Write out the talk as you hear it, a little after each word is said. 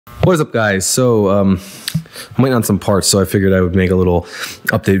What is up, guys? So I'm waiting on some parts, so I figured I would make a little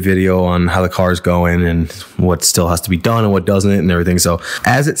update video on how the car's going and what still has to be done and what doesn't and everything. So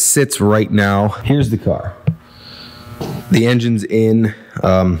as it sits right now, here's the car. The engine's in.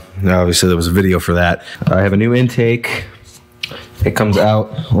 Obviously there was a video for that. I have a new intake. It comes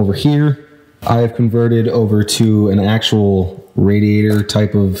out over here. I have converted over to an actual radiator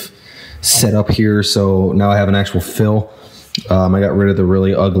type of setup here, so now I have an actual fill. I got rid of the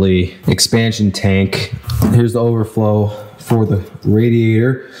really ugly expansion tank. Here's the overflow for the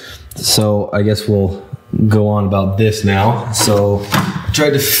radiator. So I guess we'll go on about this now. So I tried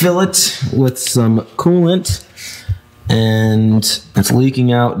to fill it with some coolant and it's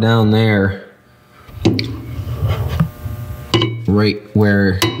leaking out down there, right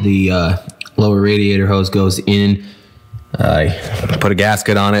where the lower radiator hose goes in. I put a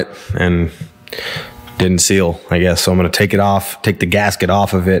gasket on it and didn't seal, I guess. So I'm gonna take it off, take the gasket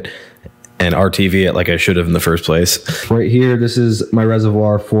off of it and RTV it like I should have in the first place. Right here, this is my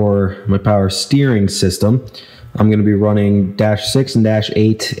reservoir for my power steering system. I'm gonna be running -6 and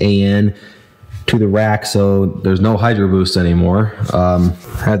 -8 AN to the rack, so there's no hydro boost anymore. I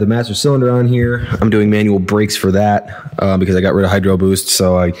have the master cylinder on here. I'm doing manual brakes for that because I got rid of hydro boost,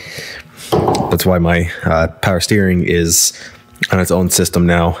 so that's why my power steering is on its own system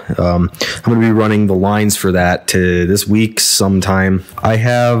now. I'm going to be running the lines for that to this week sometime. I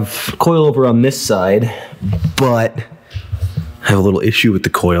have coilover on this side, but I have a little issue with the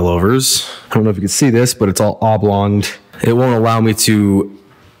coilovers. I don't know if you can see this, but it's all oblonged. It won't allow me to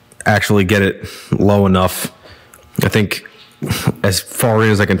actually get it low enough. I think as far in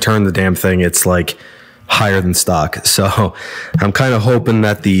as I can turn the damn thing, it's like higher than stock. So I'm kind of hoping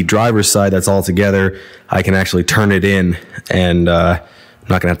that the driver's side that's all together, I can actually turn it in, and I'm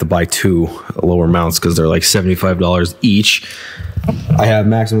not gonna have to buy two lower mounts because they're like $75 each. I have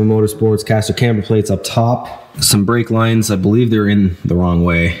Maximum Motorsports caster camber plates up top. Some brake lines, I believe they're in the wrong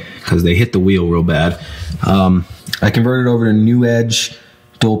way because they hit the wheel real bad. I converted over to New Edge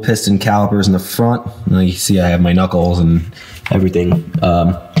dual piston calipers in the front. Now you see I have my knuckles and everything.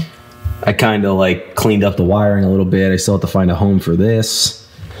 I kind of like cleaned up the wiring a little bit. I still have to find a home for this.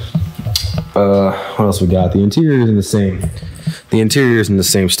 What else we got? The interior is in the same. The interior is in the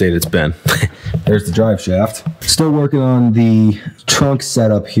same state it's been. There's the drive shaft. Still working on the trunk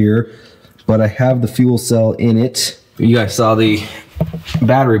setup here, but I have the fuel cell in it. You guys saw the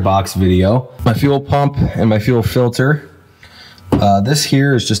battery box video. My fuel pump and my fuel filter. This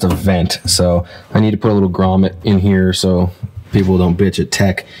here is just a vent, so I need to put a little grommet in here so people don't bitch at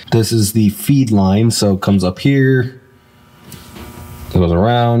tech. This is the feed line, so it comes up here, goes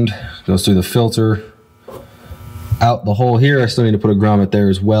around, goes through the filter, out the hole here. I still need to put a grommet there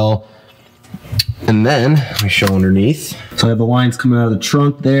as well. And then, let me show underneath. So I have the lines coming out of the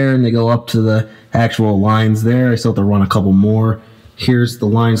trunk there, and they go up to the actual lines there. I still have to run a couple more. Here's the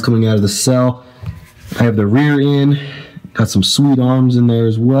lines coming out of the cell. I have the rear end. Got some sweet arms in there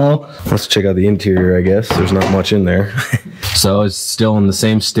as well. Let's check out the interior, I guess. There's not much in there. So it's still in the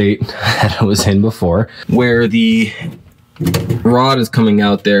same state that it was in before. Where the rod is coming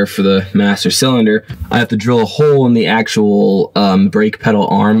out there for the master cylinder, I have to drill a hole in the actual brake pedal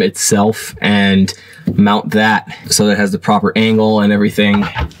arm itself and mount that so that it has the proper angle and everything.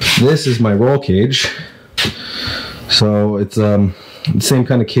 This is my roll cage. So it's the same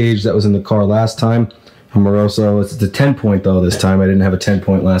kind of cage that was in the car last time. Moroso. It's the 10-point though this time. I didn't have a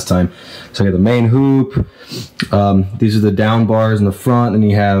 10-point last time. So I got the main hoop. These are the down bars in the front, and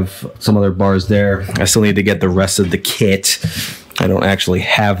you have some other bars there. I still need to get the rest of the kit. I don't actually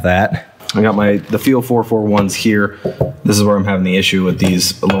have that. I got the Feel 441s here. This is where I'm having the issue with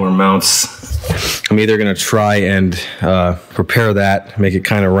these lower mounts. I'm either gonna try and repair that, make it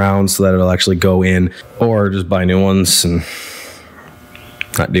kind of round so that it'll actually go in, or just buy new ones and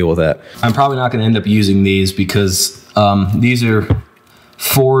not deal with that. I'm probably not going to end up using these because these are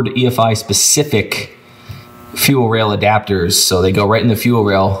Ford EFI specific fuel rail adapters, so they go right in the fuel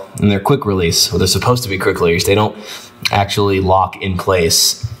rail and they're quick release. Well, they're supposed to be quick release. They don't actually lock in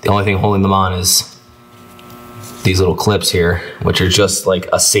place. The only thing holding them on is these little clips here, which are just like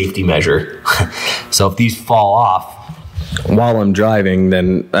a safety measure. So if these fall off while I'm driving,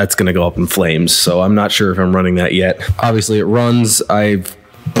 then that's going to go up in flames. So I'm not sure if I'm running that yet. Obviously it runs. I've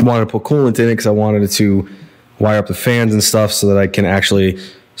wanted to put coolant in it because I wanted it to wire up the fans and stuff so that I can actually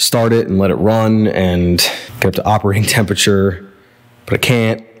start it and let it run and get up to operating temperature, but I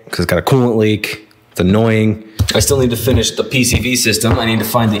can't because it's got a coolant leak. It's annoying. I still need to finish the PCV system. I need to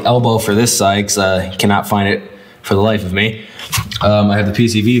find the elbow for this side because I cannot find it for the life of me. I have the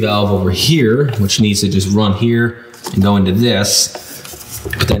PCV valve over here, which needs to just run here and go into this.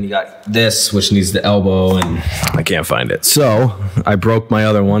 But then you got this, which needs the elbow, and I can't find it. So I broke my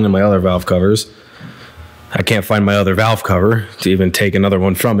other one and my other valve covers. I can't find my other valve cover to even take another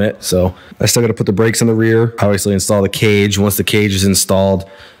one from it. So I still got to put the brakes in the rear, obviously install the cage. Once the cage is installed,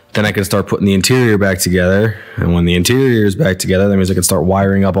 then I can start putting the interior back together. And when the interior is back together, that means I can start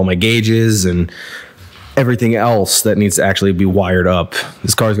wiring up all my gauges and everything else that needs to actually be wired up.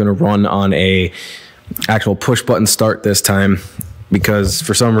 This car is going to run on a actual push button start this time, because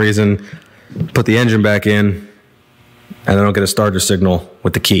for some reason, put the engine back in and I don't get a starter signal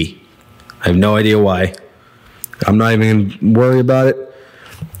with the key. I have no idea why. I'm not even gonna worry about it.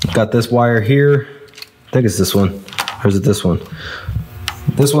 Got this wire here. I think it's this one. Or is it this one?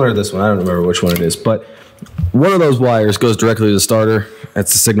 This one or this one? I don't remember which one it is. But one of those wires goes directly to the starter.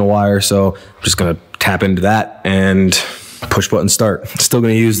 That's the signal wire. So I'm just gonna tap into that and push button start. Still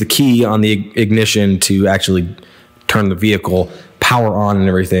gonna use the key on the ignition to actually turn the vehicle power on and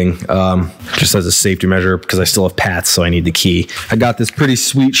everything, just as a safety measure, because I still have PATs, so I need the key. I got this pretty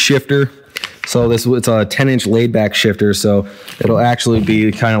sweet shifter. So it's a 10-inch laid back shifter, so it'll actually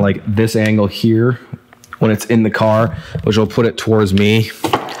be kind of like this angle here when it's in the car, which will put it towards me.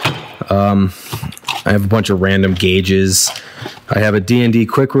 I have a bunch of random gauges. I have a D&D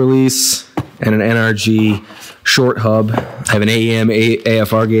quick release and an NRG short hub. I have an AEM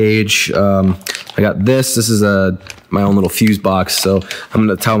AFR gauge. I got this. This is my own little fuse box, so I'm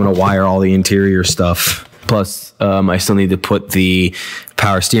gonna wire all the interior stuff. Plus, I still need to put the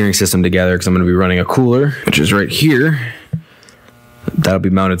power steering system together because I'm gonna be running a cooler, which is right here. That'll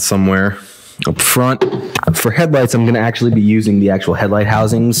be mounted somewhere up front. For headlights, I'm gonna actually be using the actual headlight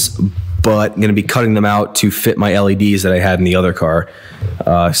housings, but I'm gonna be cutting them out to fit my LEDs that I had in the other car.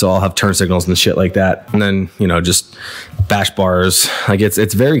 So I'll have turn signals and shit like that. And then, you know, just bash bars. Like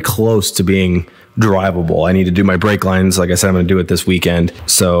it's very close to being drivable. I need to do my brake lines. Like I said, I'm going to do it this weekend.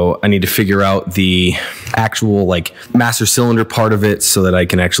 So I need to figure out the actual like master cylinder part of it so that I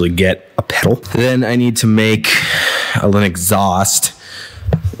can actually get a pedal. Then I need to make an exhaust.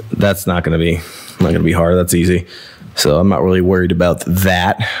 That's not going to be hard. That's easy. So I'm not really worried about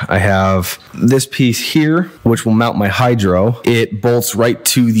that. I have this piece here, which will mount my hydro. It bolts right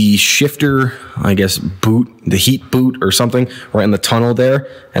to the shifter, I guess, boot, the heat boot or something, right in the tunnel there.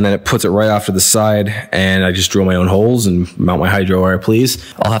 And then it puts it right off to the side, and I just drill my own holes and mount my hydro where I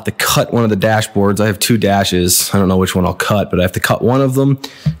please. I'll have to cut one of the dashboards. I have 2 dashes. I don't know which one I'll cut, but I have to cut one of them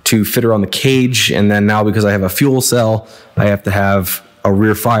to fit around the cage. And then now, because I have a fuel cell, I have to have a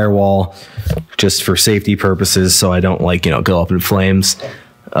rear firewall just for safety purposes, so I don't, like, you know, go up in flames.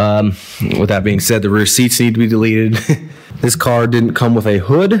 With that being said, the rear seats need to be deleted. This car didn't come with a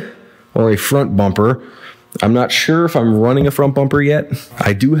hood or a front bumper. I'm not sure if I'm running a front bumper yet.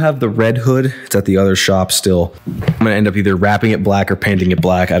 I do have the red hood. It's at the other shop still. I'm gonna end up either wrapping it black or painting it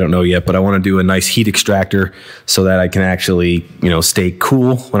black. I don't know yet, but I wanna do a nice heat extractor so that I can actually, you know, stay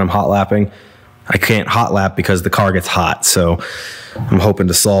cool when I'm hot lapping. I can't hot lap because the car gets hot, so I'm hoping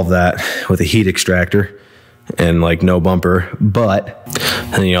to solve that with a heat extractor and like no bumper. But,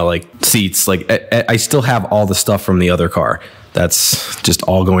 and, you know, like seats, like I still have all the stuff from the other car. That's just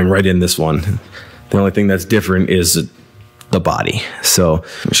all going right in this one. The only thing that's different is the body. So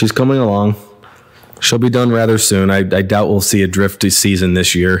she's coming along. She'll be done rather soon. I doubt we'll see a drift season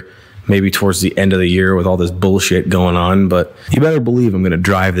this year. Maybe towards the end of the year with all this bullshit going on, but you better believe I'm gonna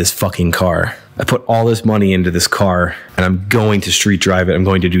drive this fucking car. I put all this money into this car and I'm going to street drive it. I'm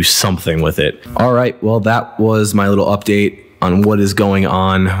going to do something with it. All right, well, that was my little update on what is going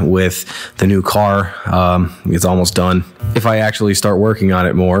on with the new car. It's almost done. If I actually start working on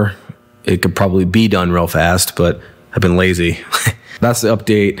it more, it could probably be done real fast, but I've been lazy. That's the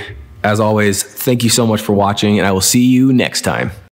update. As always, thank you so much for watching, and I will see you next time.